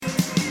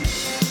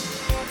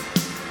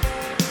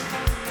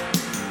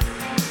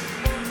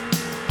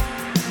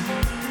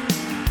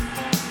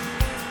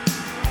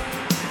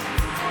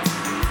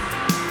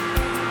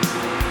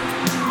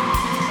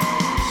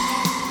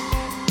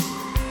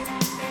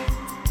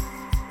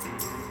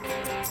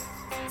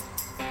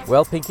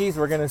Well, Pinkies,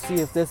 we're going to see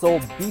if this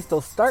old beast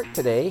will start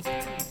today.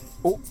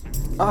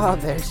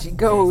 There she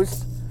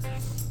goes.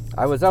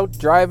 I was out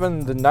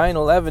driving the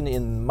 911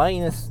 in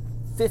minus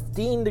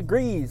 15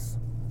 degrees.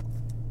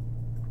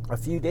 A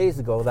few days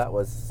ago, that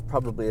was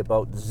probably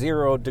about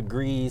 0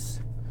 degrees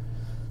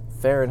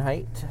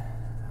Fahrenheit.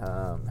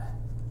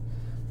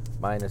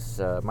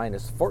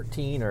 Minus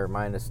 14 or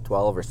minus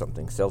 12 or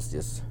something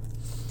Celsius.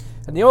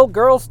 And the old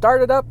girl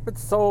started up.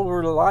 It's so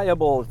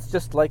reliable. It's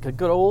just like a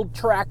good old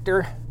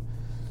tractor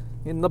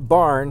in the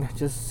barn.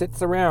 Just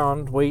sits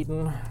around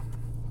waiting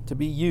to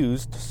be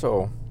used.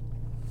 So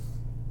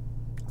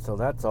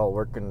that's all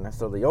working.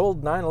 So the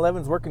old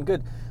 911's working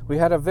good. We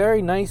had a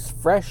very nice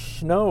fresh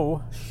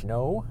snow.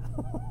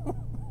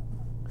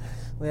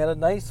 We had a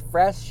nice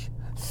fresh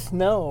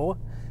snow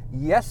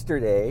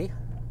yesterday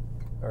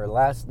or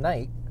last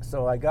night.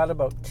 So I got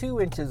about 2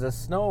 inches of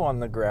snow on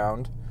the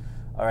ground.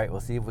 All right,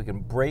 we'll see if we can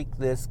break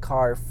this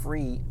car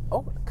free.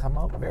 Oh, come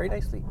out very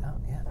nicely. Oh,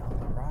 yeah, no,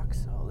 the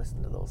rocks. Oh,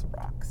 listen to those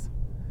rocks.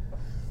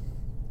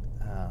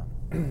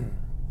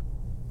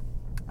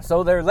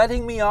 So they're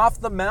letting me off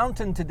the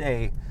mountain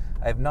today.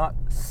 I have not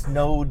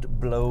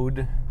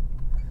blowed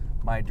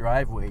my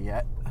driveway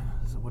yet.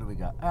 So what do we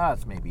got?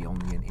 It's maybe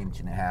only 1.5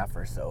 inches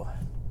or so.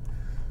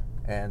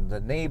 And the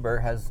neighbor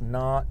has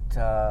not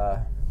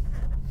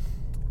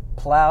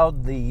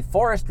plowed the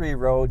forestry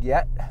road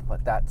yet,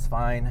 but that's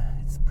fine.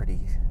 It's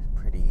pretty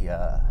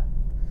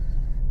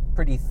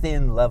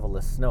thin level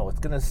of snow. It's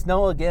going to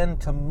snow again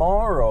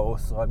tomorrow,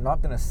 so I'm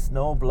not going to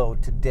snow blow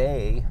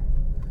today.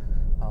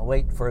 I'll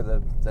wait for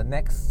the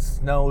next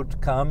snow to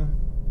come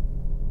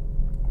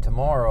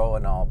tomorrow,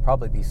 and I'll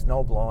probably be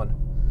snow blowing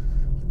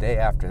the day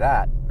after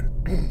that.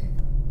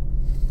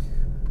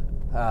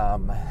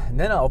 And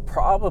then I'll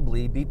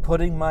probably be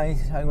I'm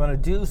going to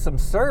do some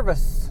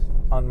service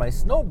on my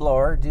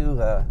snowblower, do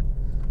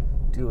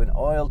an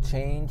oil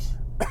change,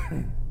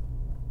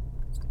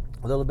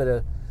 a little bit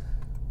of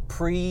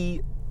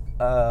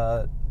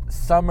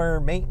summer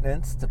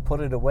maintenance to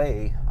put it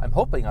away. I'm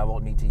hoping I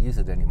won't need to use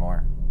it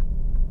anymore.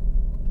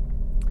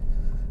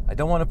 I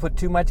don't want to put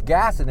too much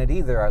gas in it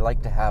either. I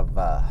like to have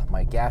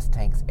my gas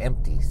tanks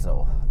empty,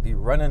 so I'll be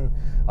running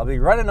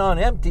on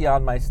empty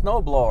on my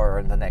snowblower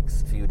in the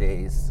next few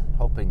days,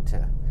 hoping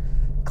to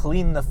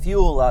clean the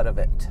fuel out of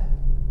it.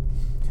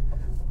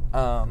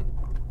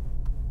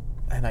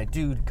 And I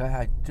do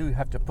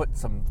have to put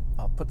some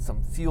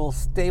fuel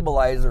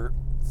stabilizer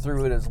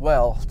through it as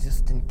well,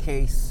 just in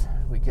case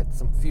we get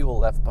some fuel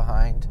left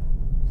behind.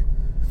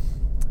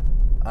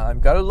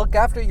 I've got to look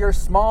after your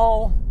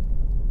small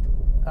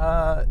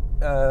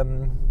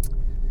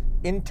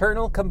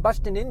internal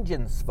combustion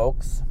engines,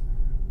 folks.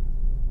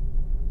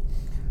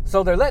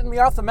 So they're letting me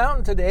off the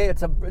mountain today.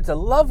 It's a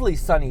lovely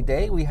sunny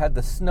day. We had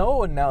the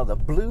snow and now the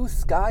blue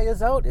sky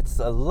is out. It's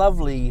a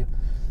lovely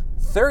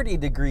 30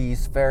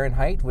 degrees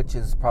Fahrenheit, which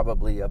is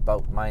probably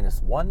about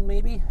 -1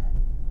 maybe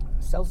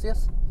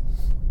Celsius.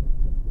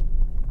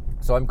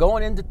 So I'm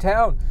going into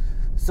town.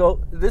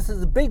 So this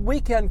is a big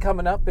weekend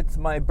coming up. It's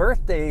my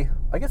birthday.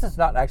 I guess it's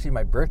not actually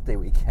my birthday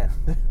weekend.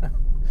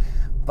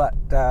 But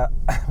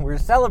we're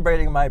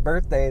celebrating my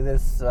birthday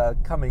this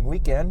coming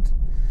weekend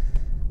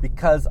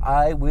because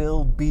I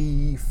will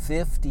be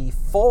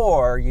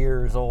 54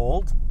 years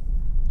old.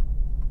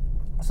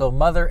 So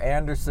Mother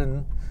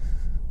Anderson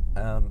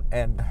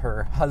and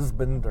her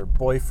husband or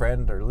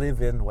boyfriend or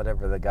live-in,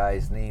 whatever the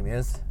guy's name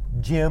is,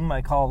 Jim,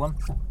 I call him.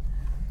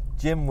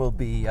 Jim will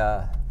be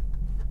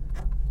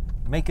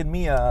making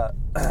me a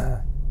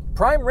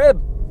prime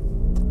rib.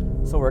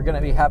 So we're going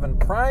to be having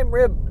prime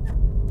rib.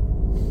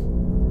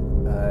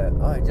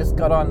 I just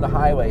got on the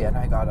highway and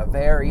I got a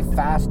very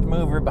fast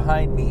mover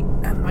behind me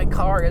and my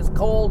car is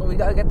cold. We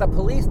got to get the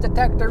police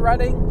detector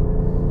running.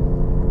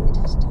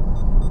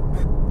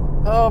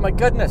 Oh my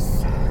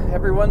goodness.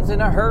 Everyone's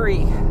in a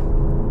hurry.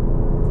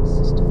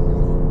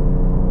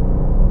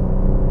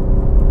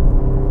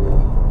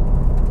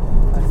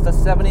 That's the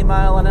 70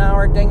 mile an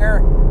hour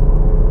dinger.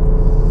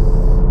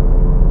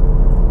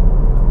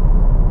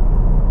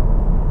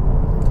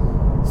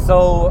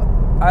 So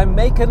I'm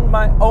making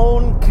my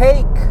own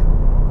cake.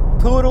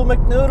 Poodle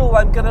McNoodle,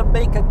 I'm going to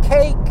make a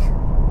cake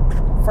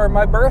for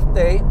my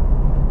birthday.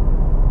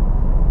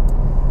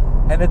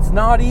 And it's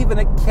not even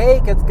a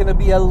cake, it's going to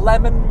be a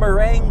lemon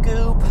meringue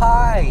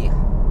pie.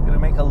 I'm going to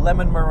make a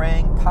lemon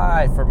meringue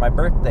pie for my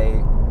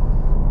birthday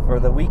for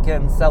the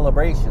weekend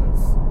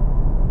celebrations.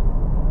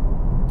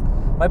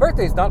 My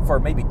birthday's not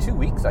for maybe 2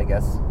 weeks, I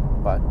guess.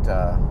 But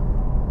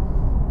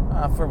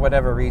for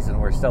whatever reason,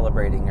 we're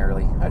celebrating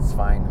early. That's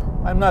fine.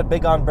 I'm not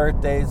big on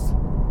birthdays.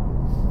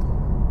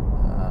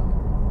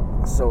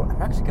 So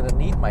I'm actually going to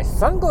need my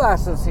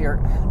sunglasses here.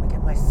 Let me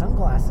get my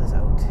sunglasses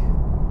out.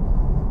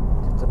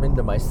 Get them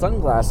into my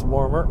sunglass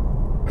warmer.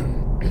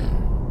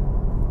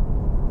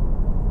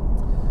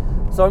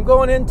 So I'm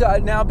going into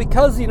now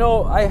because,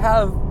 I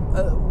have,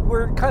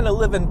 we're kind of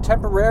living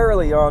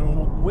temporarily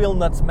on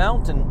Wheelnuts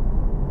Mountain.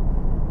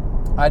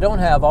 I don't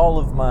have all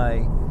of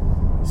my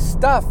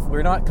stuff.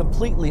 We're not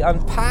completely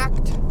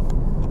unpacked.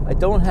 I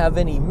don't have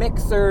any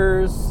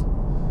mixers.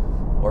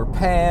 or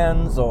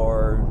pans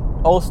or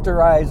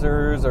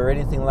osterizers or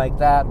anything like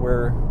that.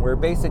 We're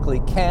basically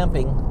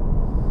camping.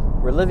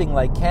 We're living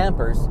like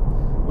campers.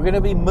 We're going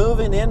to be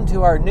moving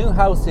into our new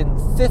house in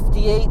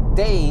 58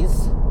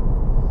 days.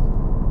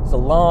 It's a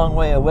long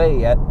way away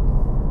yet.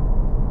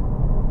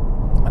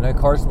 And of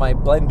course my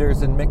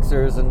blenders and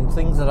mixers and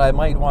things that I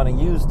might want to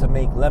use to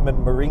make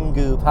lemon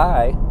meringue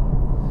pie,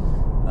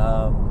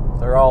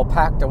 they're all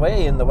packed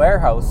away in the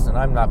warehouse, and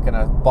I'm not going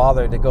to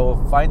bother to go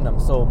find them.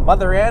 So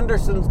Mother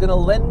Anderson's going to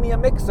lend me a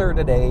mixer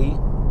today.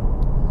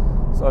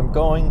 So I'm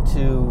going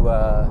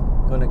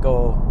to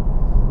go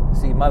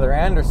see Mother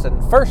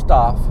Anderson first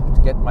off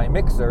to get my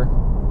mixer.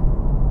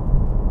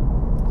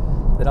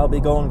 Then I'll be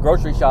going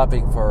grocery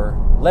shopping for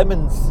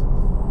lemons.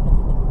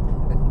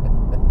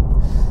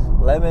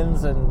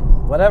 Lemons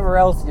and whatever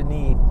else you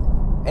need.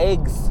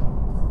 Eggs.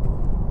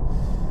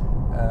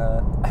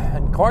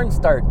 And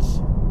cornstarch.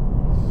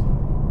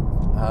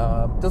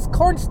 Does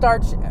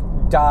cornstarch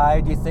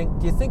die, do you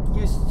think?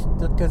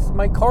 Because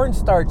my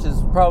cornstarch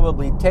is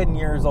probably 10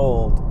 years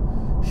old.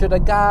 Should a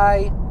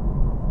guy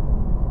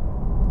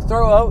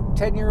throw out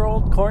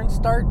 10-year-old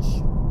cornstarch?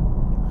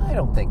 I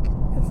don't think.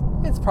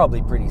 It's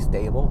probably pretty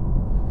stable.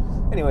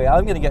 Anyway,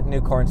 I'm going to get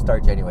new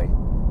cornstarch anyway.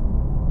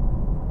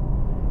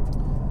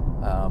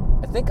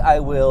 I think I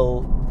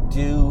will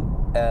do,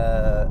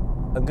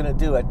 I'm going to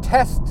do a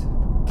test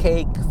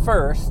cake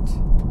first,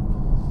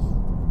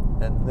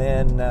 and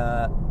then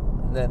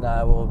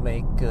I will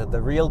make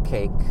the real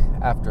cake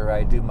after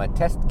I do my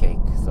test cake.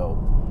 So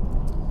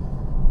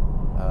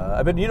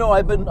I've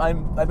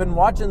been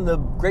watching the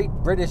Great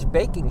British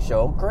Baking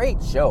Show.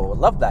 Great show. I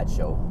love that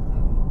show.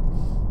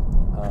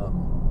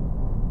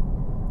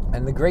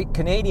 And the Great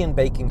Canadian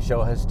Baking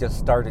Show has just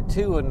started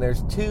too, and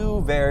there's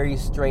two very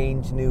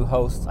strange new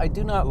hosts. I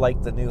do not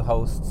like the new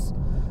hosts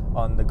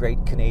on the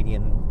Great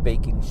Canadian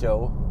Baking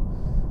Show.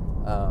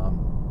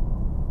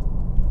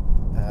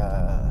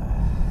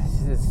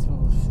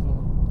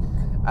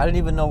 I don't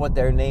even know what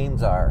their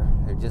names are.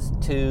 They're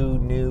just two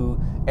new,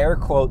 air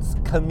quotes,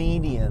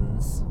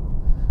 comedians,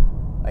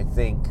 I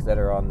think, that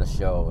are on the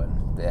show, and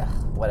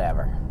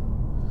whatever.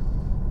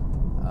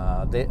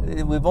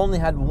 We've only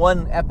had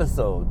one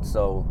episode,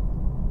 so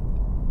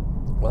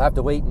we'll have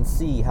to wait and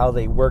see how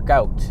they work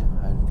out.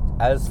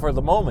 As for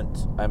the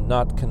moment, I'm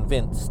not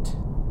convinced.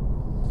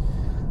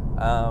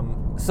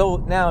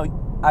 So now,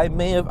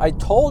 I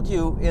told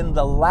you in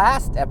the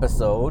last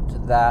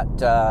episode that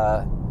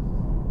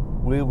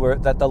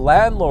that the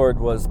landlord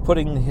was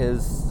putting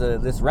his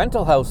this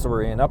rental house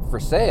we're in up for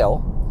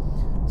sale.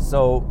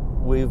 So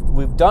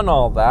we've done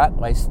all that.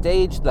 I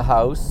staged the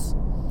house.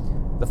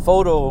 The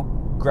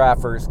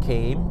photographers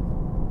came.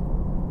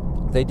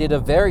 They did a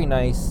very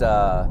nice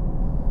a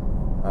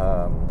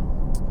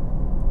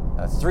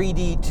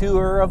 3D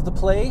tour of the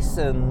place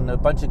and a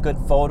bunch of good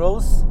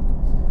photos.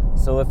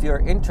 So if you're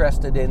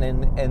interested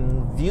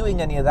in viewing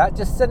any of that,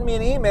 just send me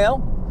an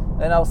email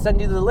and I'll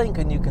send you the link,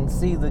 and you can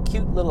see the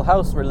cute little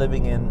house we're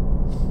living in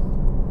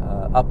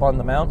up on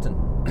the mountain.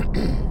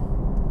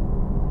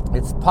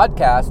 It's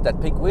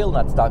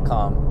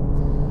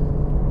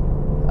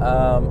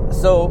podcast@pinkwheelnuts.com.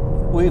 So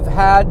we've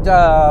had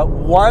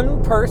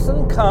one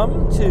person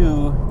come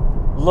to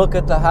look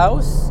at the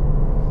house.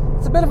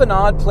 It's a bit of an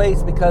odd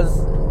place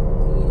because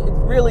it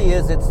really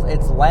is,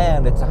 it's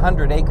land. It's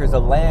 100 acres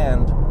of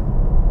land.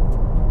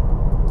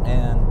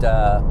 And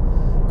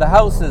the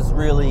house is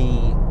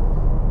really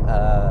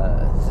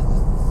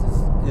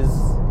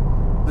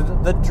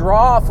the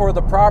draw for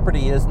the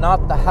property is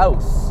not the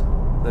house.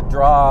 The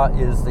draw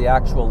is the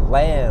actual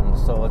land.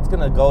 So it's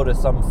going to go to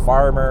some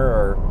farmer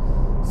or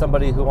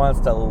somebody who wants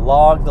to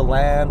log the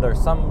land, or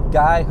some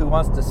guy who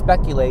wants to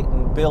speculate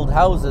and build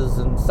houses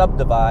and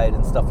subdivide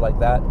and stuff like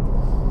that.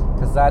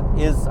 Because I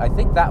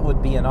think that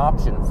would be an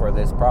option for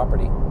this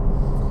property.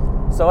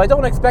 So I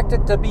don't expect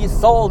it to be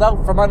sold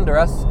out from under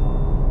us.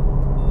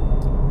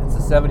 It's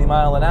a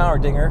 70-mile-an-hour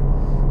dinger,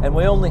 and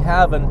we only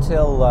have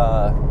until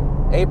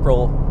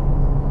April,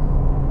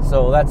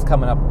 so that's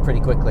coming up pretty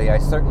quickly. I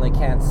certainly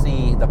can't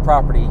see the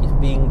property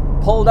being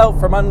pulled out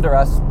from under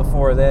us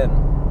before then.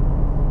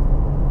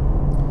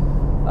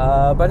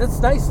 But it's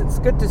nice. It's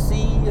good to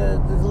see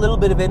there's a little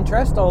bit of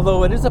interest,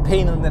 although it is a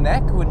pain in the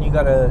neck when you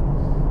gotta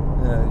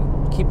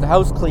keep the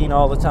house clean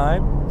all the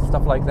time,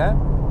 stuff like that.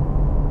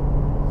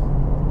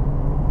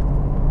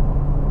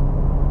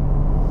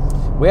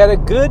 We had a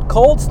good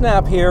cold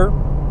snap here,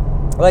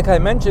 like I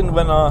mentioned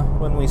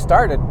when we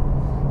started,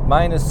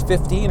 minus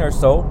 15 or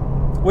so,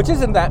 which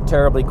isn't that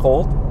terribly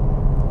cold,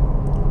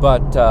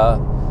 but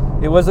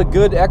it was a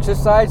good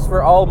exercise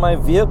for all my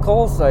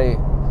vehicles. I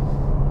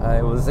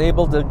was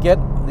able to get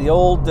the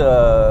old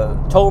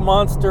Tow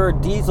Monster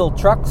diesel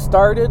truck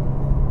started.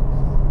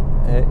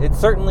 It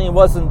certainly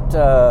wasn't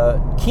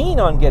keen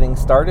on getting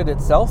started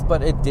itself,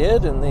 but it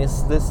did, and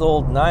this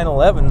old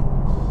 911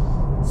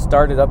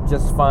 started up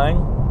just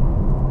fine.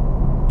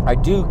 I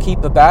do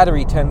keep a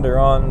battery tender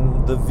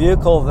on the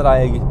vehicle that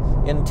I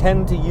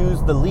intend to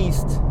use the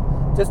least,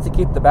 just to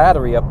keep the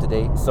battery up to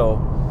date. So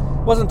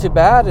wasn't too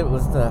bad.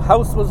 The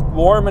house was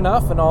warm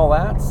enough and all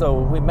that, so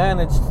we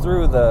managed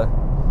through the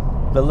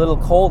little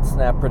cold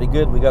snap pretty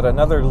good. We got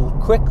another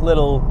quick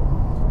little,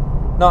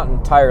 not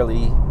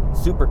entirely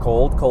super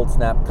cold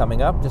snap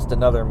coming up, just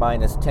another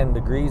minus 10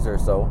 degrees or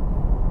so.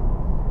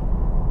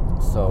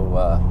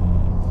 So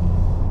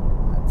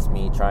that's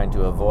me trying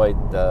to avoid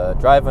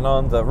driving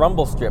on the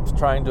rumble strips,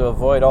 trying to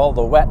avoid all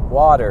the wet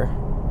water.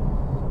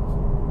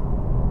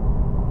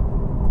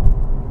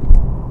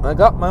 I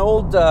got my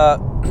old,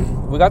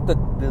 we got the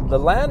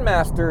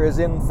Landmaster is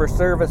in for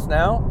service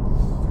now.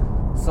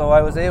 So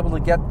I was able to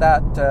get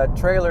that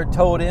trailer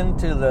towed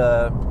into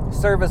the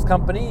service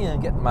company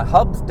and get my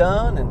hubs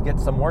done and get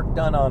some work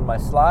done on my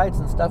slides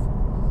and stuff.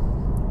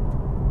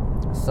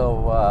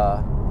 So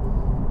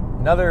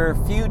another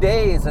few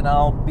days and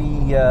I'll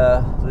be,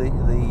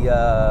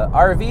 the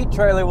RV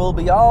trailer will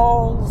be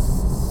all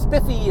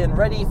spiffy and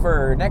ready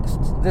for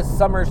this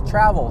summer's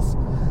travels.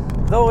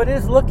 Though it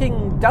is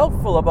looking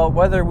doubtful about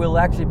whether we'll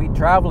actually be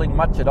traveling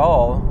much at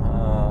all.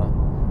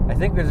 I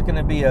think there's going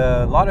to be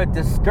a lot of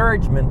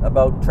discouragement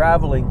about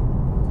traveling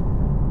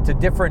to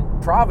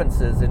different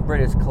provinces in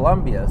British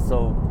Columbia.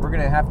 So we're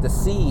going to have to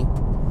see.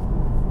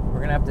 We're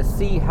going to have to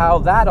see how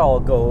that all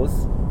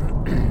goes.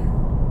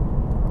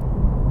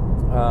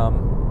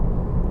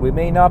 We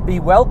may not be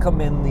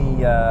welcome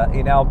in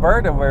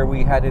Alberta, where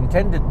we had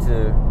intended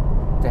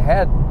to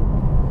head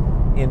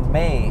in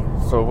May.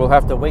 So we'll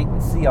have to wait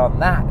and see on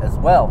that as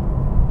well.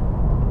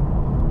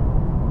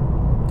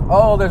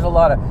 Oh,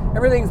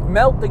 everything's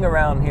melting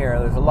around here.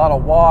 There's a lot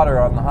of water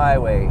on the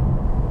highway.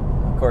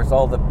 Of course,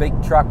 all the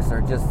big trucks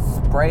are just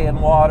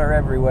spraying water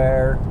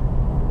everywhere.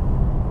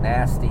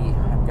 Nasty.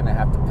 I'm going to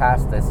have to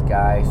pass this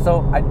guy.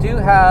 So I do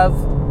have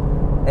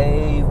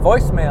a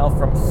voicemail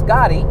from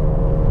Scotty.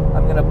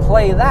 I'm going to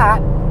play that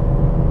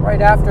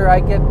right after I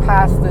get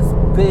past this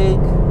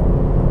big,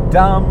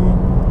 dumb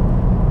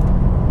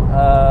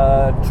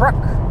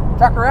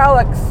Trucker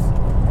Alex.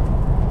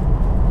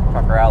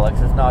 Trucker Alex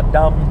is not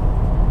dumb.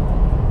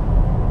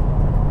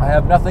 I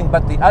have nothing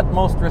but the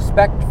utmost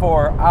respect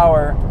for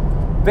our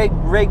big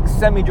rig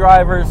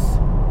semi-drivers.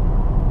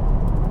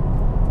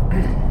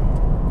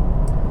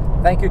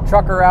 Thank you,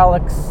 Trucker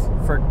Alex,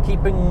 for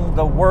keeping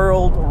the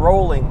world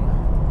rolling.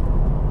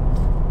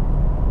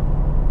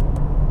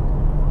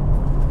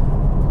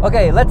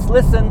 Okay, let's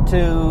listen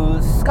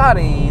to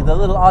Scotty, the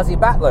little Aussie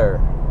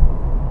battler.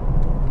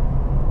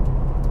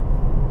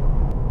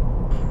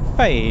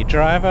 Hey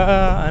driver,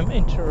 I'm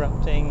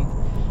interrupting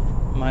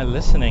my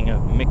listening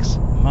of Mix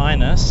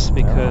Minus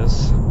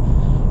because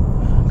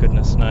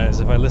goodness knows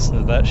if I listen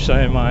to that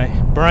show my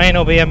brain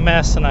will be a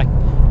mess and I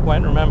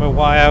won't remember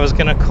why I was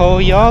going to call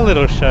your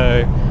little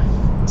show.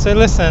 So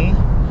listen,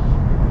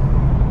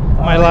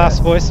 my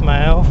last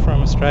voicemail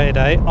from Australia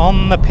Day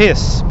on the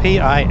piss,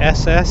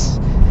 P-I-S-S.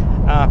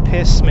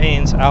 Piss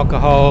means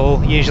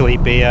alcohol, usually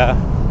beer,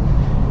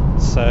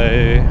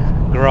 so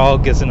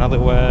grog is another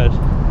word.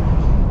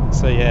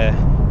 So yeah,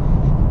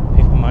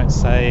 people might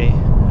say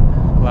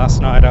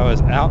last night I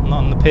was out and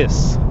on the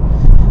piss.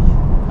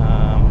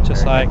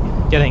 Just like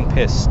getting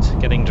pissed,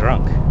 getting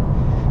drunk.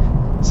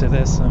 So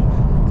there's some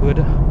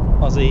good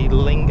Aussie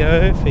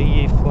lingo for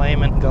you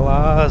flaming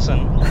galahs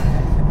and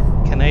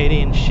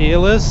Canadian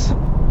Sheilas.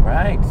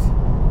 Right.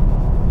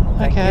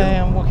 Thank you.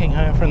 I'm walking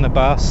home from the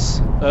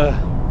bus.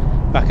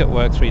 Back at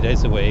work 3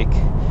 days a week.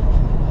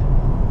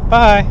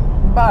 Bye.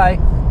 Bye.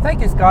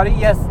 Thank you, Scotty.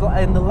 Yes,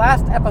 in the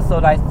last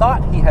episode, I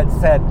thought he had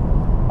said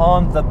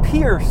on the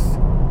pierce,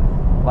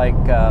 like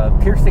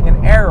piercing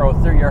an arrow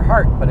through your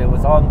heart, but it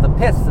was on the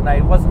piss, and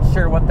I wasn't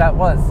sure what that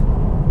was.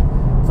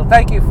 So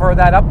thank you for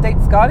that update,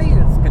 Scotty.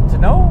 It's good to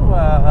know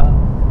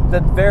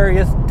the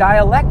various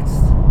dialects.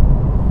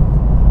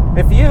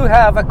 If you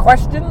have a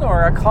question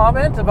or a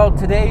comment about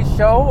today's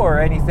show or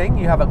anything,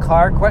 you have a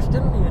car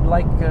question you'd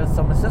like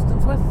some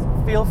assistance with,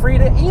 feel free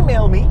to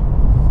email me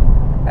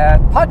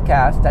at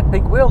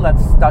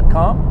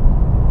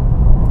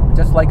podcast@bigwheelnuts.com,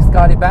 just like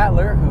Scotty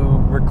Battler, who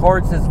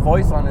records his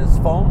voice on his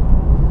phone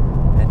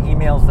and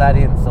emails that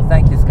in. So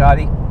thank you,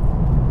 Scotty.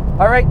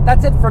 All right,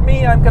 that's it for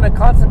me. I'm going to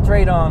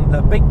concentrate on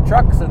the big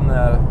trucks and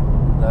the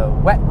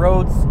wet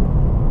roads.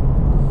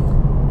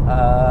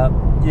 I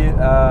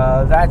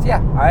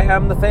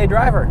am the Fay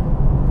driver.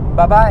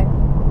 Bye-bye.